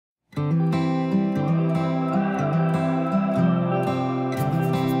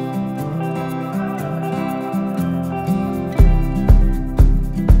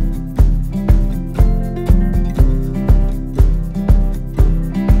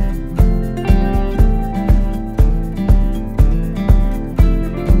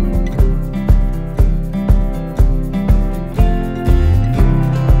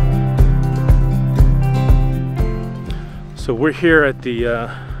we're here at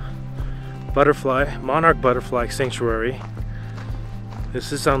the Monarch Butterfly Sanctuary.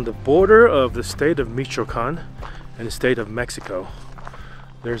 This is on the border of the state of Michoacán and the state of Mexico.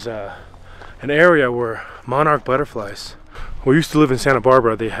 There's an area where monarch butterflies. We used to live in Santa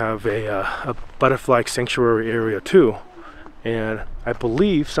Barbara. They have a butterfly sanctuary area too. And I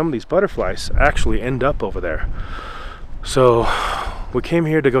believe some of these butterflies actually end up over there. So we came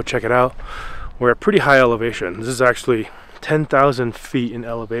here to go check it out. We're at pretty high elevation. This is actually 10,000 feet in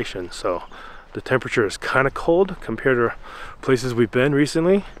elevation, so the temperature is kind of cold compared to places we've been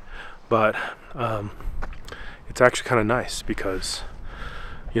recently, but it's actually kind of nice because,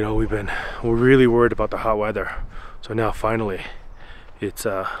 you know, we're really worried about the hot weather. So now finally it's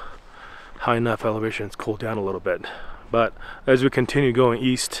high enough elevation, it's cooled down a little bit. But as we continue going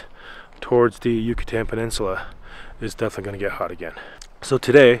east towards the Yucatan Peninsula, it's definitely going to get hot again. So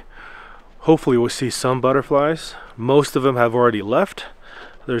today, hopefully we'll see some butterflies. Most of them have already left.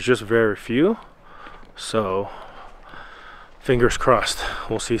 There's just very few. So fingers crossed,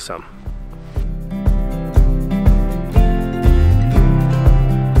 we'll see some.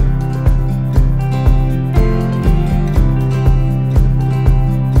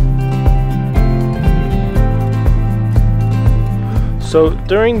 So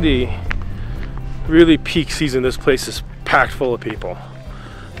during the really peak season, this place is packed full of people.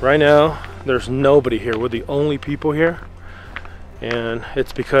 Right now, there's nobody here. We're the only people here, and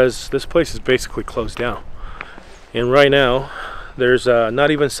it's because this place is basically closed down. And right now there's not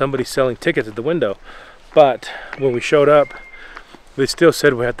even somebody selling tickets at the window, but when we showed up they still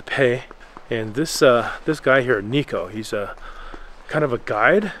said we had to pay. And this guy here, Nico, he's a kind of a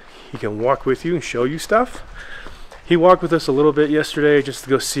guide. He can walk with you and show you stuff. He walked with us a little bit yesterday just to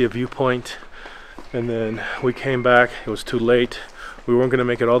go see a viewpoint, and then we came back. It was too late. We weren't going to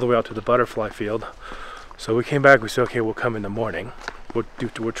make it all the way out to the butterfly field. So we came back, we said, okay, we'll come in the morning. We'll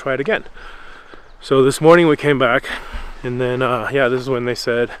try it again. So this morning we came back, and then, yeah, this is when they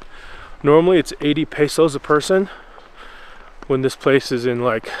said, normally it's 80 pesos a person when this place is in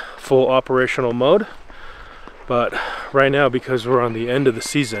like full operational mode. But right now, because we're on the end of the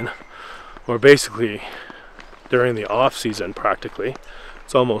season, or basically during the off season practically,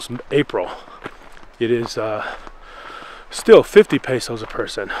 it's almost April, it is still 50 pesos a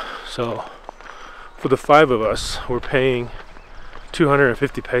person. So for the 5 of us, we're paying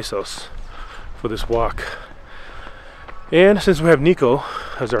 250 pesos for this walk. And since we have Nico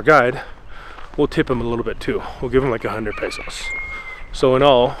as our guide, we'll tip him a little bit too. We'll give him like 100 pesos. So in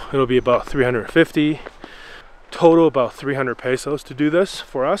all, it'll be about 350. Total about 300 pesos to do this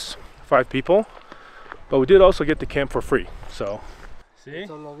for us, 5 people. But we did also get the camp for free, so. ¿Sí?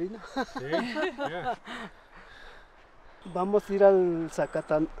 Solo vino. Sí, yeah. Vamos a ir al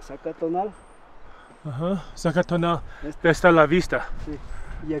Zacatonal. Ajá, Zacatonal. Está la vista. Sí.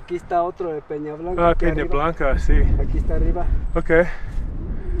 Y aquí está otro de Peña Blanca. Ah, Peña Blanca, sí. Aquí está arriba. Ok.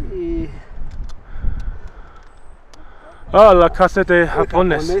 Y ah, la casa de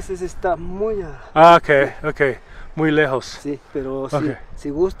japonés. Japoneses está muy Ah, ok, ok. Muy lejos. Sí, pero okay.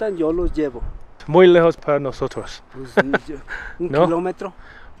 si gustan yo los llevo. Muy lejos para nosotros. Pues, un ¿No? kilómetro.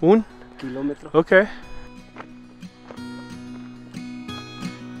 ¿Un? Kilómetro. Ok.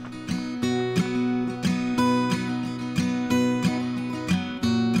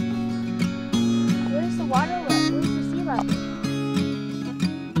 Where's the water level? Where's the sea level?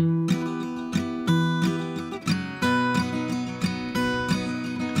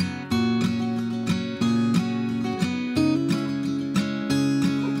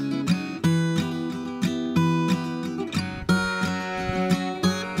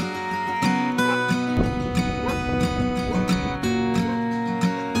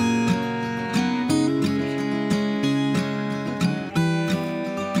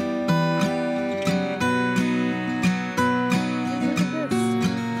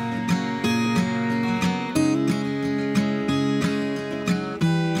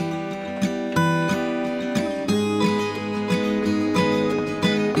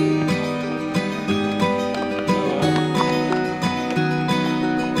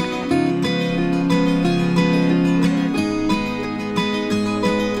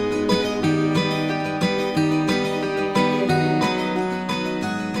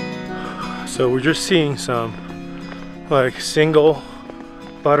 So we're just seeing some like single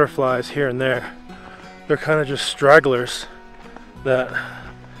butterflies here and there. They're kind of just stragglers that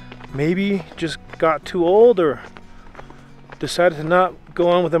maybe just got too old or decided to not go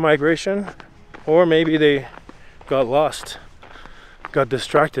on with the migration, or maybe they got lost, got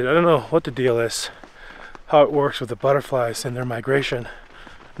distracted. I don't know what the deal is, how it works with the butterflies and their migration.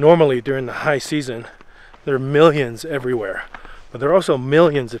 Normally during the high season, there are millions everywhere. but there are also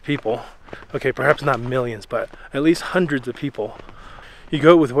millions of people. Okay, perhaps not millions, but at least hundreds of people. You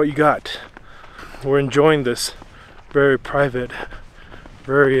go with what you got. We're enjoying this very private,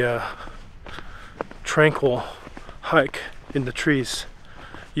 very tranquil hike in the trees,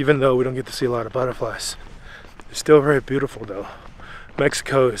 even though we don't get to see a lot of butterflies. It's still very beautiful though.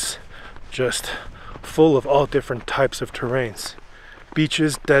 Mexico is just full of all different types of terrains.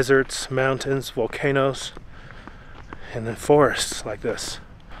 Beaches, deserts, mountains, volcanoes, and then forests like this.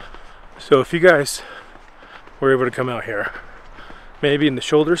 So if you guys were able to come out here, maybe in the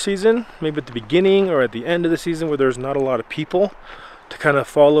shoulder season, maybe at the beginning or at the end of the season where there's not a lot of people to kind of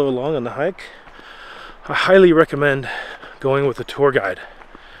follow along on the hike, I highly recommend going with a tour guide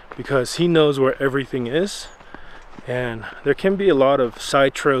because he knows where everything is, and there can be a lot of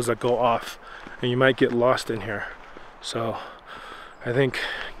side trails that go off and you might get lost in here. So I think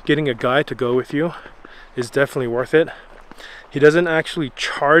getting a guide to go with you is definitely worth it. He doesn't actually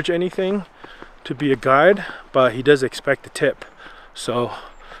charge anything to be a guide, but he does expect a tip. So,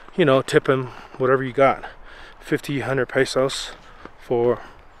 you know, tip him whatever you got. 50, 100 pesos for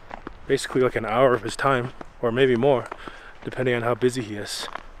basically like an hour of his time, or maybe more, depending on how busy he is.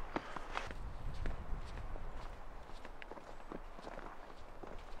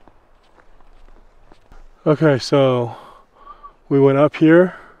 Okay, so we went up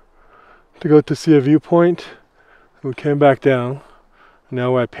here to go to see a viewpoint. We came back down.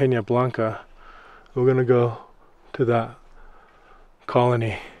 Now we're at Peña Blanca. We're gonna go to that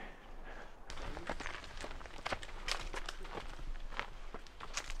colony.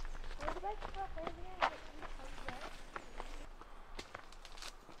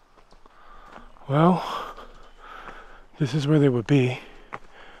 Well, this is where they would be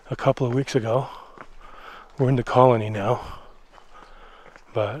a couple of weeks ago. We're in the colony now,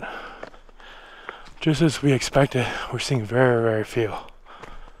 but just as we expected, we're seeing very, very few.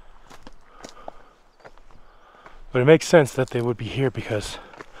 But it makes sense that they would be here because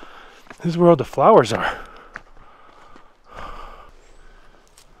this is where all the flowers are.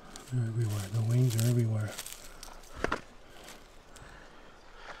 They're everywhere. The wings are everywhere.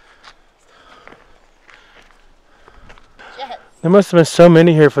 Yes. There must have been so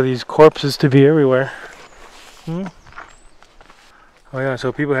many here for these corpses to be everywhere. Oh yeah,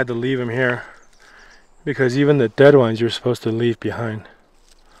 so people had to leave them here because even the dead ones you're supposed to leave behind.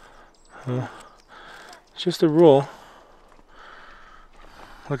 It's just a rule.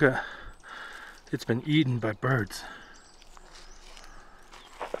 Look at, it's been eaten by birds.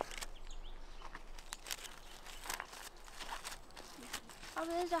 Oh,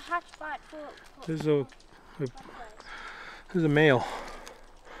 there's a hot spot for This is a male.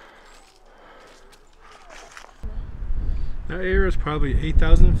 That area is probably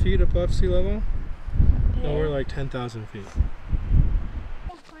 8,000 feet above sea level. And we're like 10,000 feet.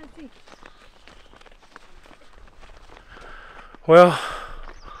 Well,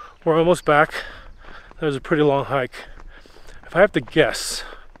 we're almost back. That was a pretty long hike. If I have to guess,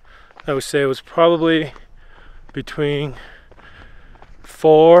 I would say it was probably between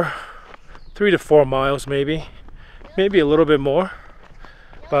 3 to 4 miles maybe. Maybe a little bit more.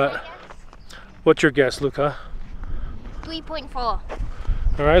 But what's your guess, Luca? 3.4.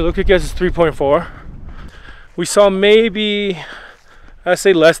 Alright, Luca guesses 3.4. We saw maybe, I'd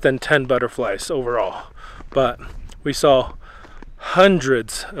say less than 10 butterflies overall. But we saw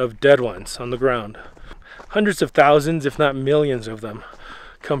hundreds of dead ones on the ground. Hundreds of thousands, if not millions of them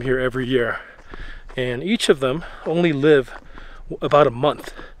come here every year. And each of them only live about a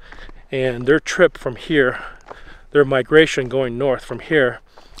month. And their trip from here, their migration going north from here,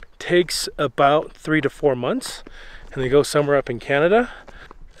 takes about 3 to 4 months. And they go somewhere up in Canada.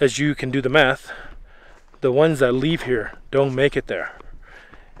 As you can do the math, the ones that leave here don't make it there.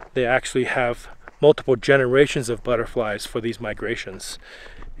 They actually have multiple generations of butterflies for these migrations,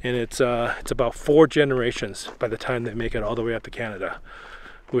 and it's about 4 generations by the time they make it all the way up to Canada,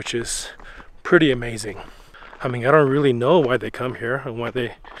 which is pretty amazing. I mean, I don't really know why they come here and why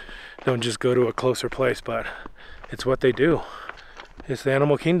they don't just go to a closer place, but it's what they do. It's the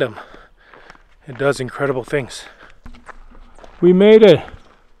animal kingdom. It does incredible things. We made it.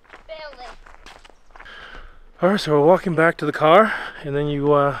 Barely. Alright, so we're walking back to the car, and then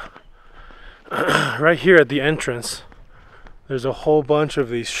you right here at the entrance there's a whole bunch of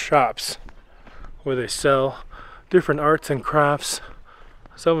these shops where they sell different arts and crafts.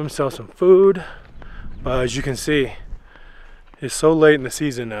 Some of them sell some food, but as you can see, it's so late in the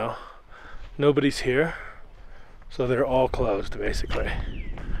season now, nobody's here, so they're all closed basically.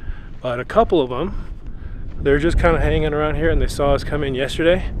 But a couple of them, they're just kind of hanging around here, and they saw us come in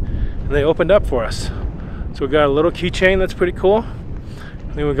yesterday and they opened up for us. So we got a little keychain that's pretty cool.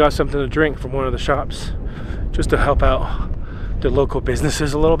 And then we got something to drink from one of the shops just to help out the local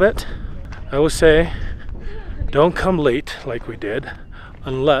businesses a little bit. I would say don't come late like we did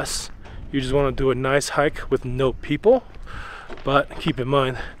unless you just want to do a nice hike with no people. But keep in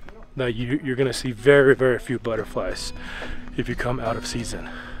mind that you're going to see very, very few butterflies if you come out of season.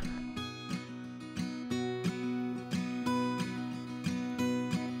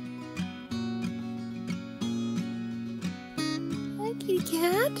 Hi, kitty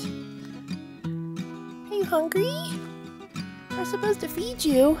cat. Are you hungry? We're supposed to feed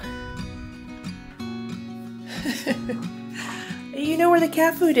you. You know where the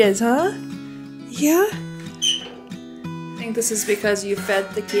cat food is, huh? Yeah? I think this is because you fed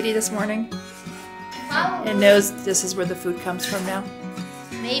the kitty this morning. It knows this is where the food comes from now.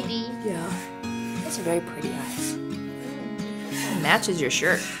 Maybe. Yeah. Those are very pretty eyes. It matches your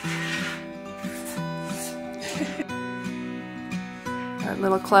shirt. Our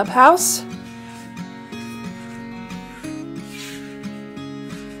little clubhouse.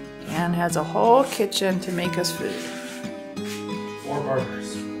 And has a whole kitchen to make us food. 4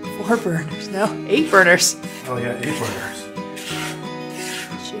 burners. 4 burners. No, 8 burners. Oh yeah, 8 burners.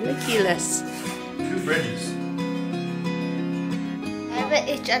 Chilaquiles. 2 fridges. I have an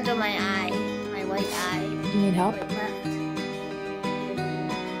itch under my eye. My white eye. You need help? Right left.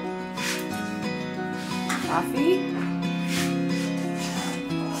 Coffee?